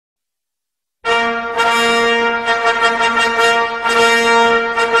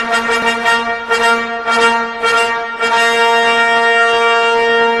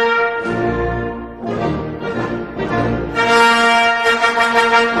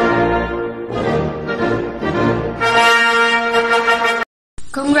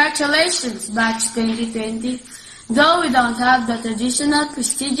Congratulations, Batch 2020. Though we don't have the traditional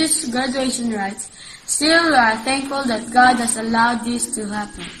prestigious graduation rites, still we are thankful that God has allowed this to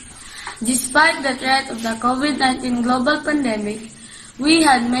happen. Despite the threat of the COVID-19 global pandemic, we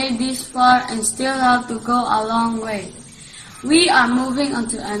had made this far and still have to go a long way. We are moving on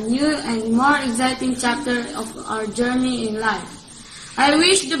to a new and more exciting chapter of our journey in life. I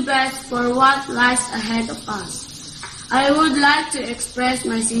wish the best for what lies ahead of us. I would like to express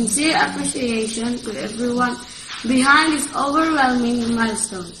my sincere appreciation to everyone behind this overwhelming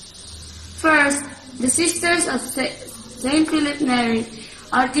milestone. First, the Sisters of St. Philip Neri,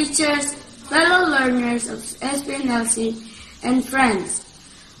 our teachers, fellow learners of Spnlc, and friends,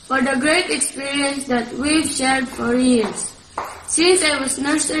 for the great experience that we've shared for years. Since I was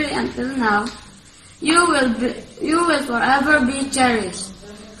nursery until now, you will forever be cherished.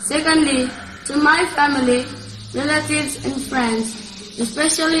 Secondly, to my family, relatives, and friends,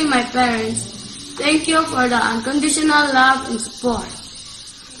 especially my parents, thank you for the unconditional love and support.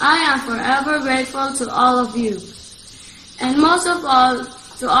 I am forever grateful to all of you. And most of all,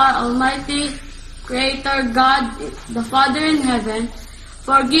 to our Almighty Creator God, the Father in heaven,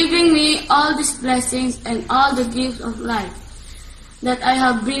 for giving me all these blessings and all the gifts of life that I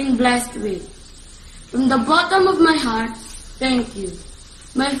have been blessed with. From the bottom of my heart, thank you.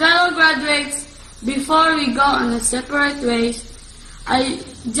 My fellow graduates, before we go on our separate ways, I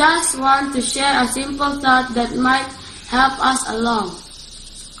just want to share a simple thought that might help us along.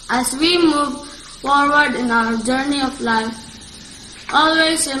 As we move forward in our journey of life,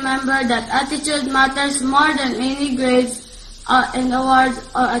 always remember that attitude matters more than any grades and awards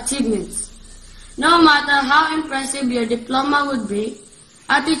or achievements. No matter how impressive your diploma would be,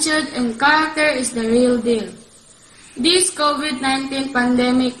 attitude and character is the real deal. This COVID-19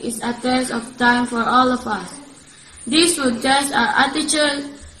 pandemic is a test of time for all of us. This would test our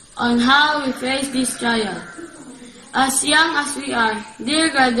attitude on how we face this trial. As young as we are, dear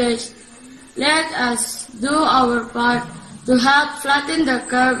graduates, let us do our part to help flatten the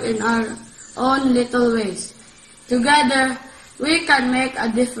curve in our own little ways. Together, we can make a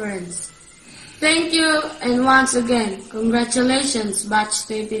difference. Thank you, and once again, congratulations, Batch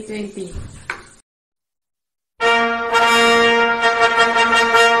 2020.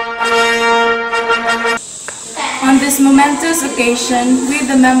 On this momentous occasion, we,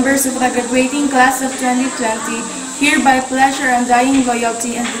 the members of the graduating class of 2020, hereby pledge our undying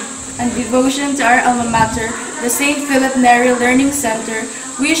loyalty and devotion to our alma mater, the St. Philip Neri Learning Center.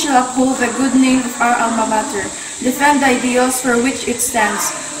 We shall uphold the good name of our alma mater, defend the ideals for which it stands,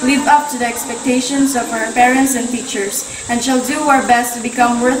 live up to the expectations of our parents and teachers, and shall do our best to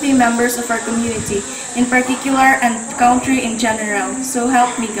become worthy members of our community, in particular and country in general. So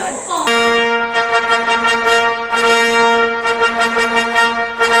help me God.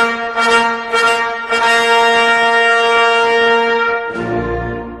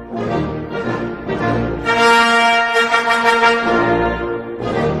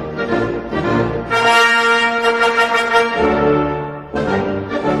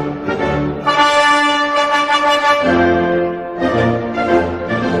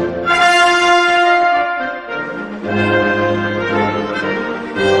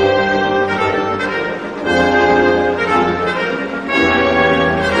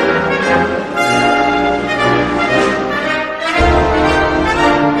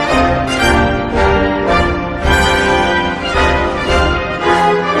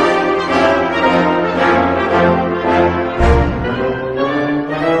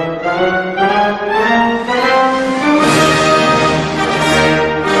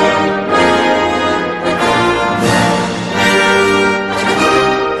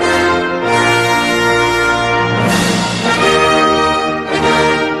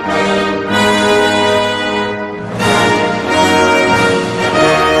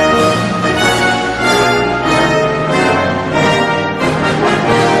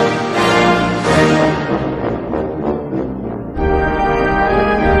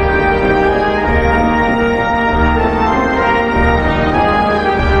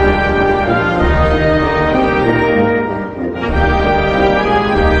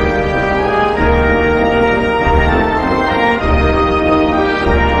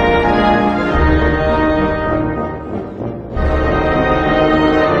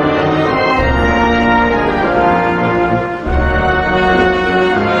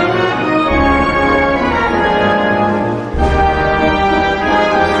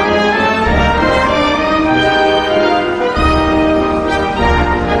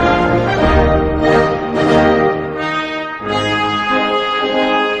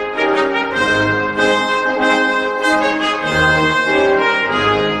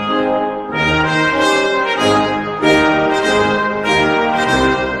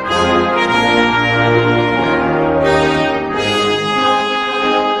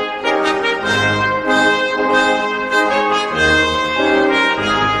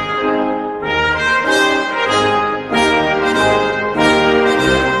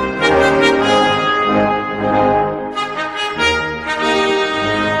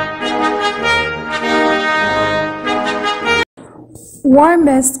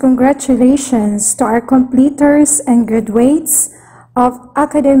 Warmest congratulations to our completers and graduates of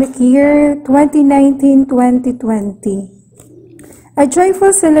academic year 2019-2020. A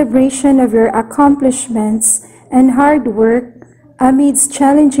joyful celebration of your accomplishments and hard work amidst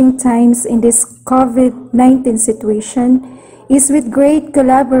challenging times in this COVID-19 situation is with great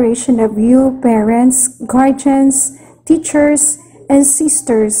collaboration of you, parents, guardians, teachers, and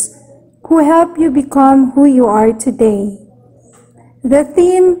sisters who help you become who you are today. The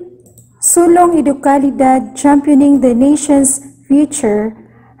theme, Sulong Edukalidad, Championing the Nation's Future,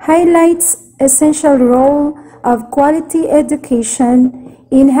 highlights essential role of quality education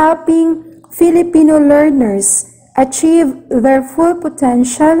in helping Filipino learners achieve their full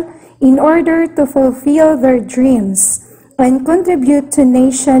potential in order to fulfill their dreams and contribute to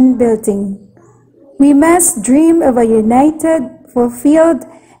nation building. We must dream of a united, fulfilled,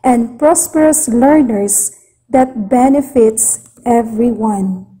 and prosperous learners that benefits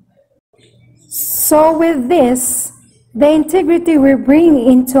everyone. So with this, the integrity we bring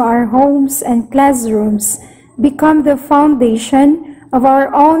into our homes and classrooms become the foundation of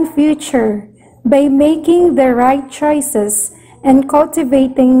our own future by making the right choices and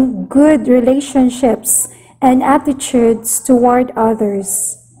cultivating good relationships and attitudes toward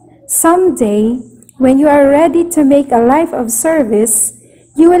others. Someday, when you are ready to make a life of service,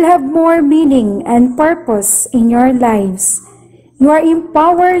 you will have more meaning and purpose in your lives. You are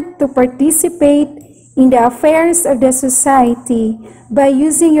empowered to participate in the affairs of the society by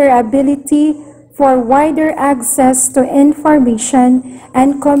using your ability for wider access to information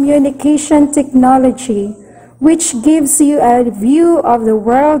and communication technology, which gives you a view of the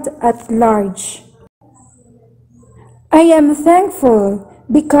world at large. I am thankful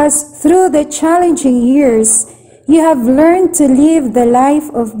because through the challenging years, you have learned to live the life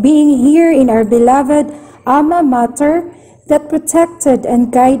of being here in our beloved alma mater that protected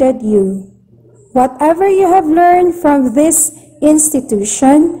and guided you. Whatever you have learned from this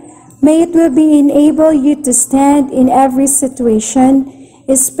institution, may it will enable you to stand in every situation,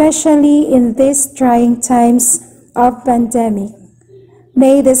 especially in these trying times of pandemic.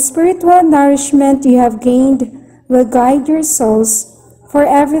 May the spiritual nourishment you have gained will guide your souls, for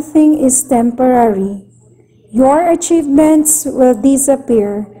everything is temporary. Your achievements will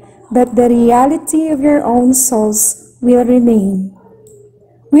disappear, but the reality of your own souls will remain.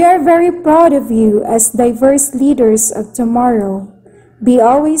 We are very proud of you as diverse leaders of tomorrow. Be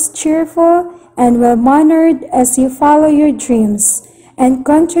always cheerful and well-mannered as you follow your dreams and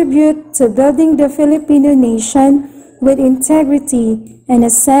contribute to building the Filipino nation with integrity and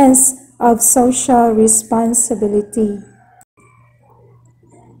a sense of social responsibility.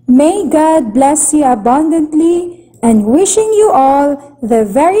 May God bless you abundantly and wishing you all the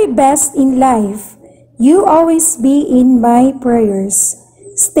very best in life. You always be in my prayers.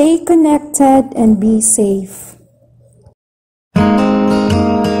 Stay connected and be safe.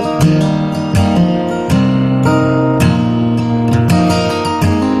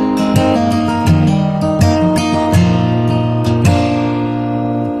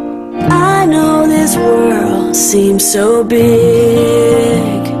 I know this world seems so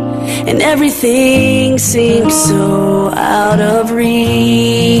big, and everything seems so out of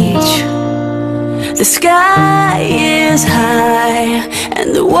reach. The sky is high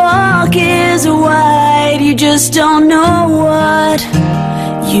and the walk is wide. You just don't know what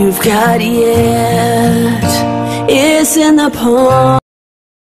you've got yet. It's in the palm